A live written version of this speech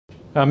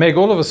Meg,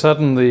 all of a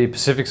sudden the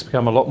Pacific's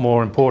become a lot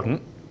more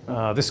important.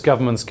 This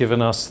government's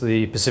given us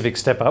the Pacific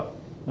Step Up.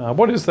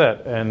 What is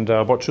that, and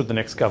what should the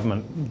next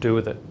government do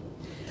with it?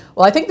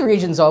 Well, I think the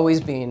region's always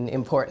been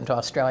important to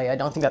Australia. I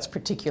don't think that's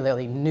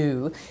particularly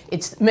new.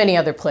 Many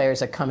other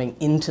players are coming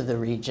into the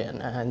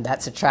region, and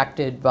that's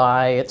attracted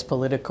by its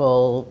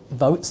political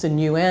votes in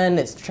UN,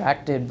 it's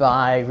attracted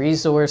by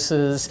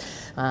resources,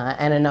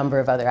 and a number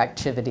of other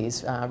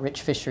activities,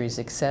 rich fisheries,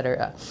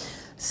 etc.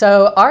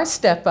 So our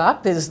step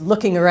up is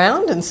looking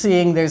around and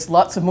seeing there's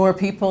lots of more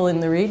people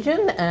in the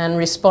region and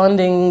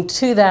responding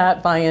to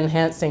that by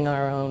enhancing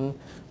our own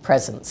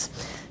presence.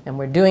 And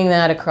we're doing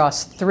that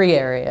across three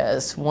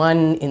areas.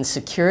 One in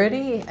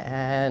security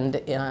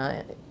and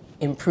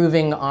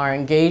improving our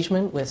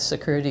engagement with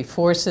security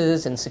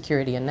forces and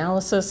security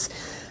analysis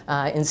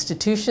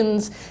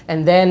institutions.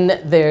 And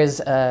then there's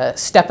a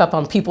step up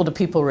on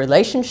people-to-people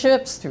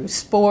relationships through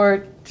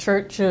sport,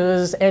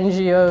 churches,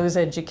 NGOs,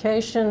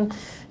 education.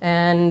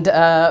 And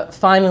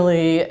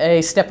finally,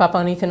 a step up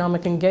on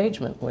economic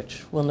engagement,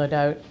 which we'll no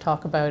doubt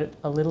talk about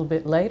a little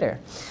bit later.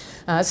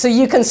 So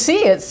you can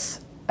see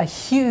it's a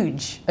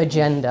huge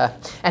agenda,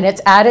 and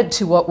it's added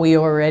to what we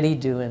already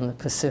do in the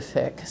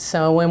Pacific.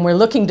 So when we're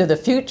looking to the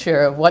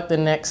future of what the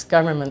next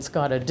government's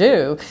got to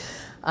do,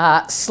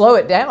 slow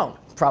it down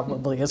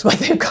probably is what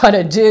they've got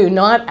to do,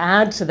 not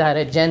add to that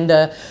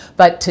agenda,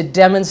 but to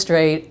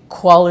demonstrate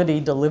quality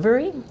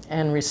delivery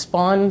and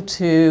respond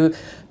to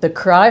the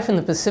cry from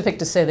the Pacific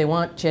to say they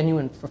want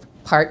genuine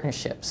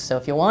partnerships. So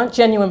if you want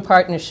genuine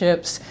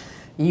partnerships,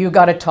 you've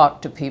got to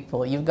talk to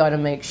people. You've got to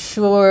make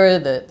sure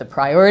that the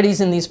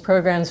priorities in these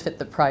programs fit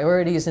the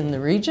priorities in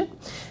the region,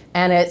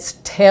 and it's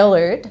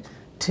tailored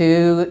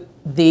to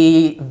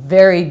the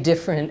very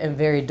different and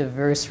very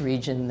diverse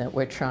region that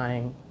we're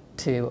trying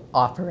to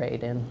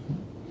operate in.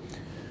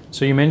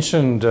 So you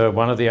mentioned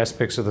one of the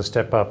aspects of the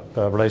Step Up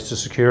relates to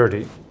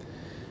security.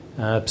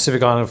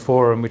 Pacific Island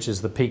Forum, which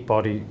is the peak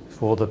body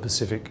for the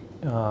Pacific,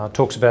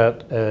 talks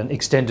about an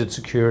extended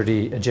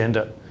security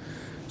agenda.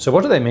 So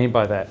what do they mean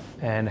by that,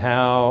 and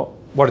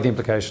what are the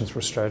implications for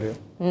Australia?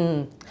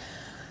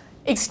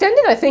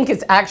 Extended, I think,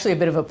 is actually a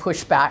bit of a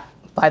pushback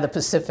by the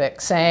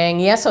Pacific,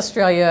 saying, yes,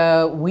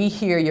 Australia, we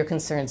hear your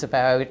concerns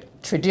about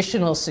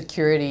traditional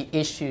security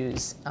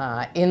issues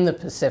in the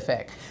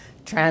Pacific.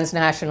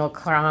 Transnational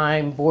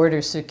crime,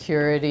 border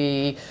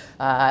security,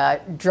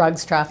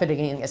 drugs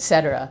trafficking,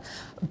 etc.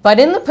 But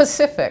in the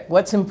Pacific,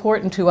 what's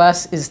important to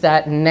us is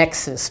that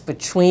nexus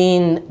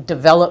between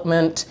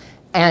development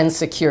and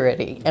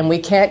security, and we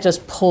can't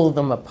just pull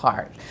them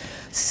apart.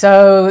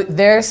 So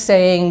they're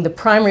saying the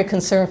primary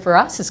concern for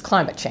us is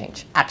climate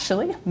change,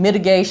 actually,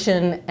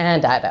 mitigation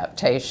and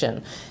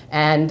adaptation.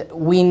 And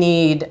we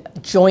need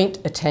joint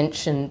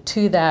attention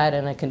to that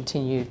and a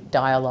continued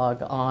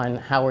dialogue on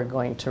how we're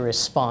going to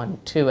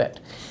respond to it.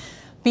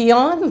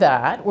 Beyond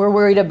that, we're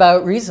worried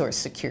about resource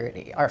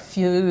security, our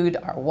food,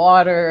 our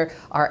water,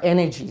 our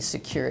energy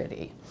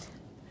security.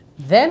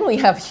 Then we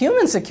have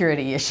human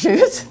security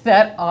issues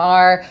that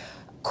are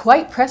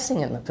quite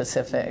pressing in the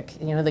Pacific.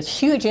 You know, the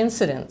huge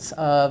incidence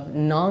of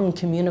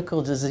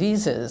non-communicable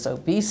diseases,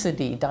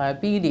 obesity,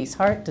 diabetes,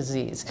 heart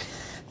disease.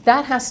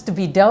 That has to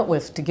be dealt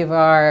with to give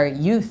our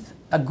youth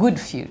a good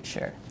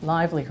future,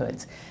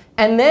 livelihoods.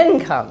 And then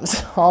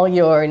comes all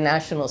your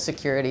national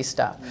security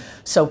stuff.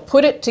 So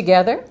put it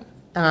together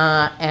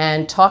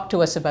and talk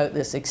to us about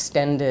this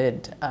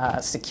extended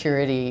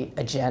security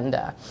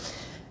agenda.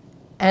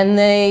 And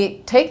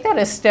they take that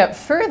a step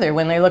further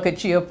when they look at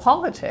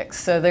geopolitics.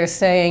 So they're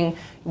saying,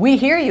 we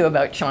hear you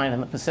about China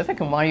and the Pacific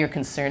and why you're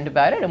concerned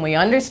about it, and we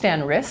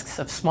understand risks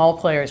of small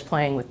players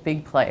playing with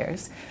big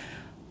players.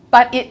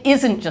 But it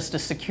isn't just a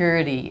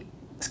security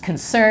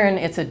concern,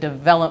 it's a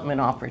development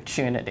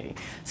opportunity.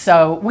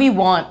 So we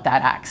want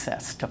that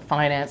access to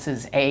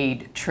finances,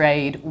 aid,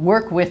 trade,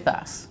 work with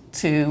us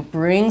to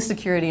bring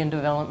security and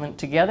development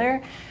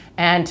together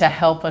and to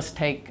help us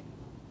take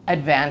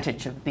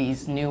advantage of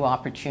these new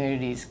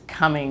opportunities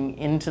coming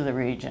into the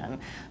region.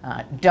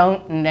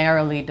 Don't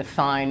narrowly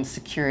define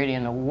security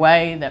in a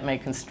way that may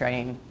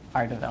constrain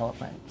our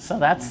development. So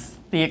that's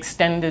the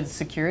extended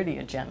security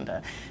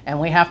agenda. And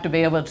we have to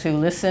be able to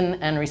listen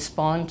and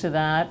respond to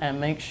that and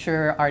make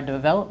sure our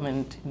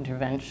development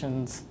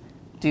interventions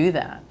do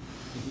that.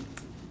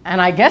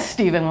 And I guess,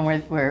 Stephen,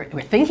 when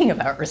we're thinking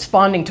about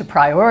responding to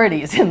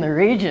priorities in the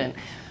region,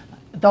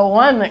 the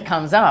one that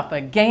comes up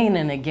again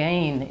and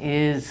again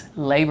is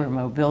labor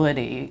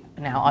mobility.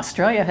 Now,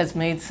 Australia has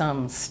made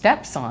some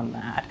steps on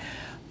that,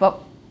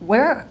 but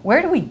where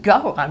do we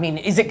go? I mean,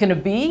 is it going to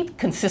be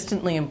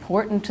consistently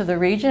important to the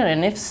region?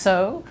 And if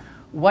so,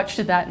 what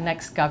should that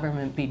next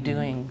government be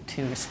doing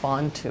to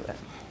respond to it?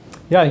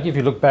 Yeah, I think if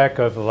you look back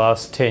over the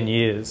last 10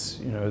 years,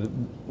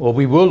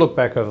 we will look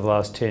back over the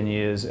last 10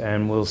 years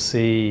and we'll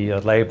see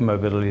labour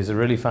mobility as a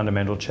really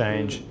fundamental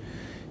change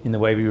in the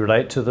way we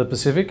relate to the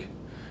Pacific.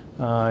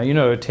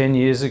 10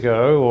 years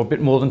ago, or a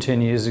bit more than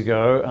 10 years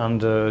ago,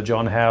 under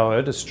John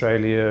Howard,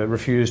 Australia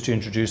refused to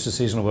introduce a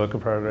seasonal worker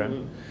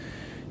program.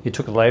 It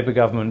took a Labor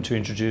government to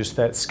introduce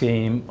that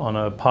scheme on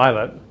a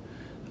pilot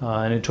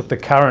And it took the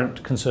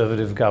current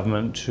Conservative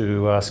government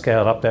to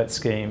scale up that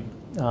scheme.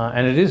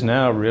 And it is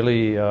now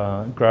really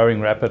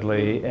growing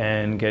rapidly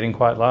and getting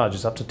quite large.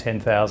 It's up to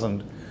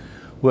 10,000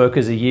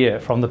 workers a year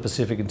from the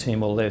Pacific and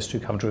Timor-Leste who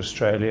come to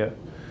Australia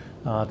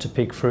to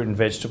pick fruit and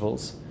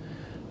vegetables.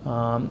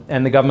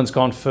 And the government's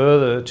gone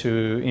further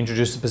to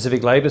introduce the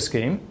Pacific Labour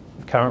Scheme.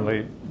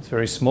 Currently it's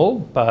very small,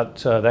 but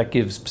that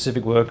gives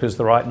Pacific workers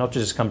the right not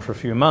just to come for a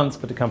few months,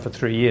 but to come for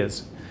 3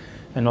 years.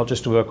 And not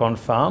just to work on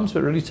farms,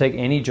 but really take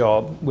any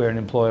job where an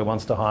employer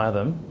wants to hire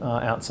them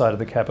outside of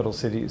the capital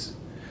cities.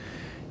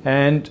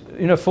 And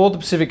for the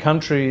Pacific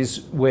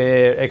countries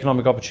where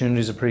economic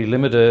opportunities are pretty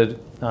limited,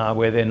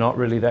 where they're not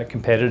really that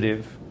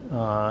competitive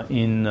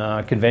in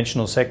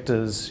conventional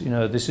sectors,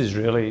 this is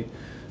really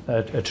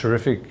a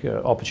terrific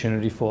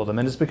opportunity for them,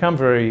 and it's become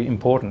very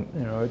important.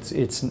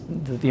 It's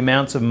the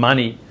amounts of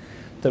money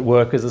that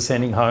workers are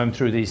sending home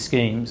through these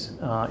schemes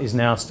is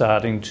now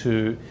starting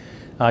to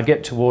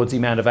get towards the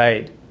amount of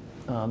aid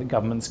that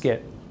governments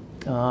get.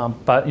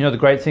 But the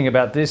great thing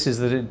about this is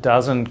that it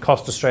doesn't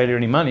cost Australia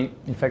any money.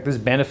 In fact, this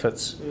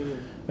benefits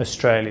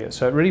Australia.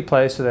 So it really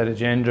plays to that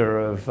agenda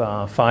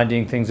of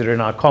finding things that are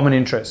in our common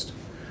interest,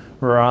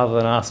 rather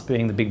than us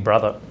being the big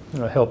brother,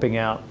 helping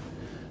out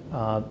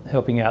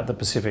the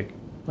Pacific.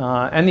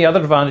 And the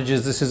other advantage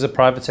is this is a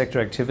private sector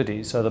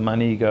activity, so the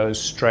money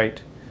goes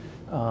straight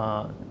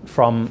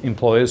from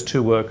employers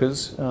to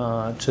workers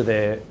to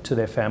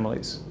their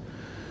families.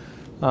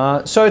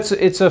 So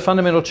it's a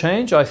fundamental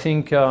change. I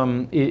think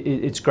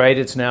it's great.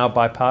 It's now a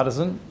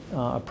bipartisan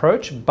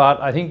approach.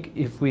 But I think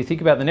if we think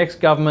about the next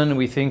government, and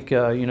we think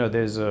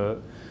there's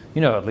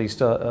at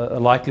least a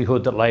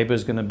likelihood that Labor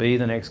is going to be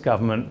the next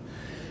government.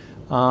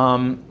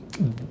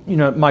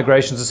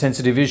 Migration is a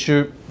sensitive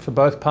issue for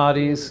both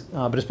parties,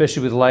 but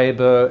especially with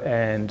Labor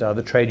and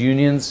the trade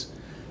unions.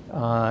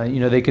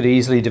 They could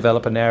easily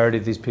develop a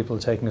narrative these people are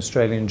taking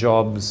Australian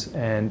jobs,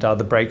 and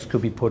the brakes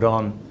could be put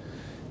on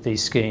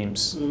these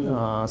schemes.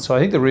 So I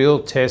think the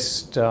real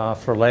test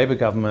for a Labor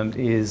government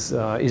is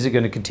it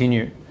going to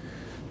continue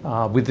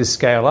with this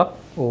scale up,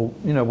 or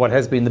what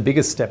has been the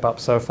biggest step up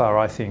so far,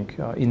 I think,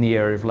 in the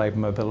area of labour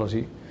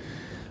mobility.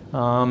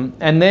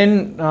 And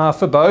then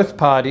for both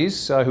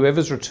parties,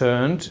 whoever's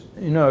returned,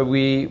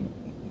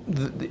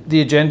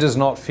 the agenda's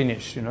not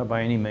finished,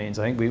 by any means.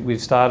 I think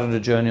we've started a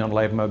journey on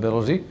labour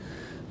mobility,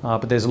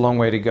 but there's a long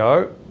way to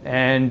go,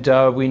 and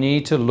we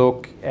need to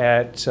look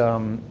at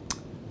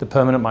the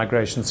permanent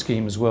migration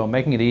scheme as well,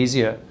 making it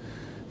easier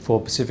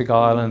for Pacific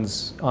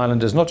Islanders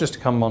not just to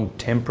come on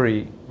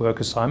temporary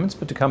work assignments,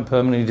 but to come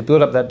permanently, to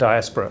build up that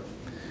diaspora,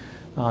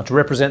 to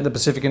represent the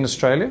Pacific in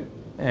Australia,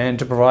 and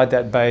to provide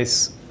that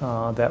base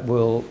that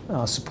will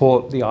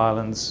support the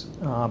islands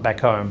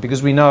back home.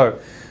 Because we know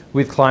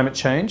with climate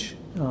change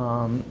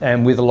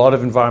and with a lot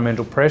of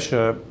environmental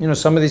pressure,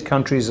 some of these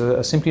countries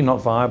are simply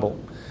not viable.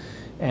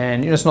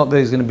 And it's not that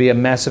there's going to be a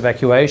mass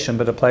evacuation,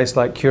 but a place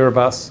like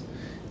Kiribati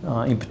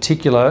in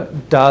particular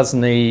does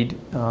need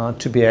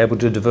to be able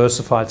to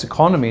diversify its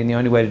economy, and the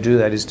only way to do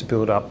that is to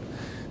build up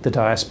the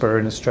diaspora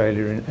in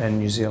Australia and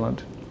New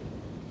Zealand.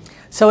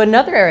 So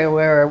another area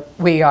where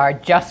we are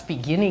just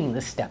beginning the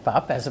step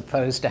up, as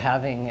opposed to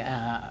having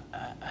a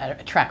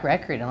track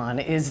record on,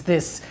 is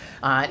this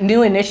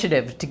new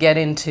initiative to get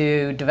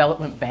into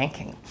development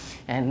banking.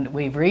 And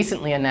we've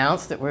recently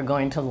announced that we're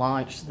going to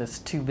launch this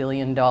 $2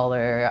 billion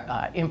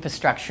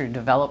infrastructure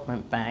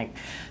development bank.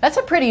 That's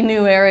a pretty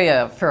new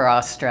area for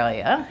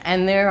Australia,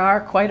 and there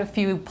are quite a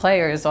few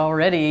players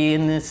already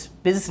in this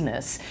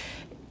business.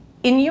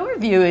 In your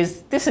view,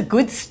 is this a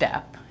good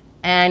step?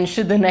 And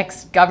should the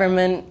next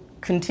government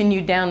continue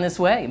down this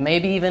way,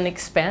 maybe even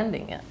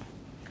expanding it?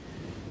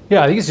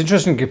 Yeah, I think it's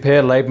interesting to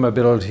compare labour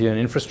mobility and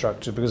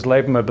infrastructure, because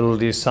labour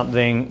mobility is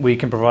something we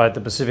can provide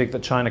the Pacific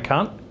that China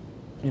can't.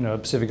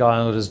 Pacific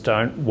Islanders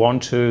don't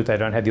want to, they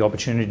don't have the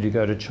opportunity to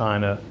go to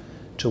China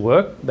to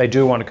work. They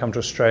do want to come to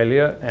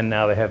Australia, and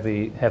now they have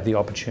the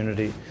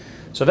opportunity.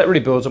 So that really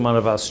builds on one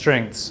of our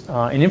strengths.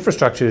 In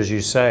infrastructure, as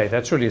you say,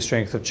 that's really a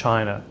strength of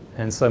China.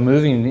 And so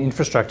moving in the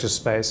infrastructure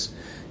space,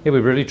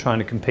 we're really trying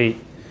to compete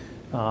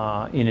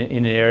in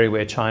an area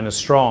where China's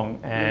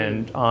strong,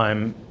 and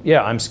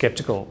I'm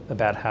sceptical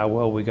about how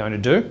well we're going to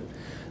do.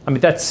 I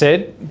mean, that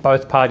said,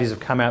 both parties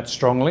have come out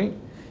strongly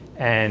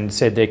and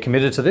said they're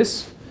committed to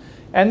this,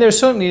 and there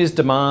certainly is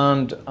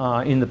demand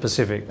in the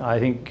Pacific. I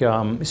think,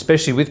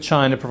 especially with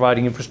China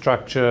providing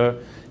infrastructure,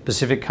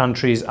 Pacific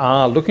countries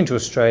are looking to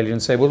Australia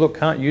and say, well, look,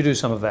 can't you do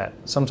some of that?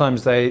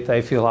 Sometimes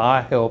they feel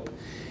our help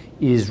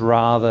is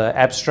rather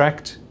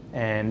abstract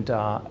and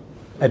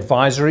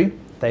advisory.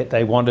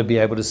 They want to be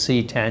able to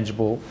see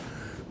tangible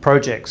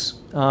projects.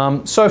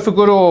 So for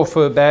good or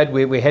for bad,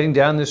 we're heading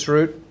down this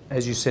route.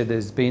 As you said,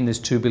 there's been this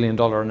 $2 billion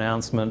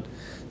announcement.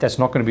 That's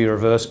not going to be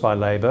reversed by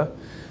Labor.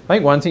 I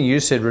think one thing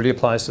you said really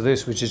applies to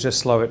this, which is just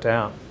slow it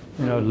down.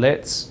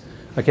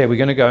 Okay, we're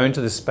going to go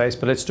into this space,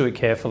 but let's do it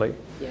carefully.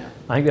 Yeah.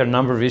 I think there are a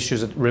number of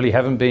issues that really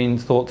haven't been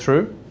thought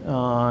through,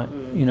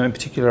 in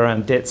particular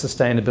around debt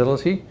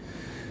sustainability.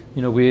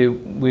 You know,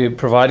 we're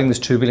providing this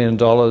 $2 billion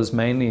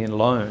mainly in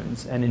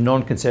loans and in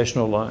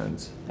non-concessional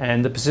loans,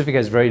 and the Pacific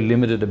has very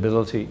limited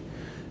ability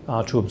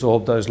to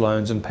absorb those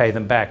loans and pay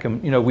them back.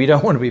 And you know, we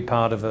don't want to be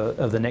part of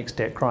the next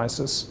debt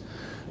crisis.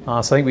 So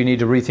I think we need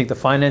to rethink the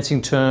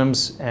financing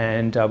terms,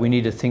 and we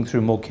need to think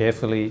through more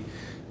carefully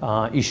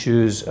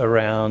issues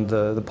around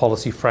the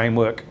policy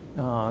framework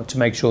to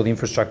make sure the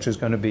infrastructure is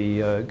going to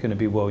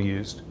be well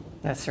used.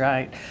 That's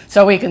right.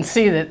 So we can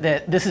see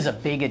that this is a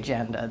big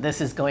agenda.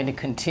 This is going to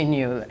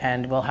continue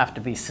and will have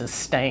to be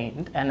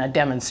sustained, and a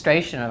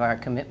demonstration of our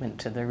commitment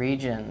to the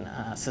region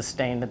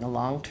sustained in the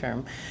long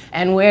term.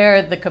 And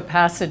where the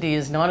capacity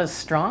is not as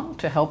strong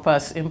to help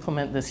us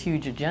implement this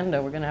huge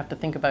agenda, we're going to have to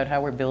think about how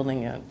we're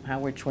building it, how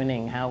we're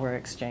twinning, how we're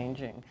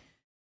exchanging.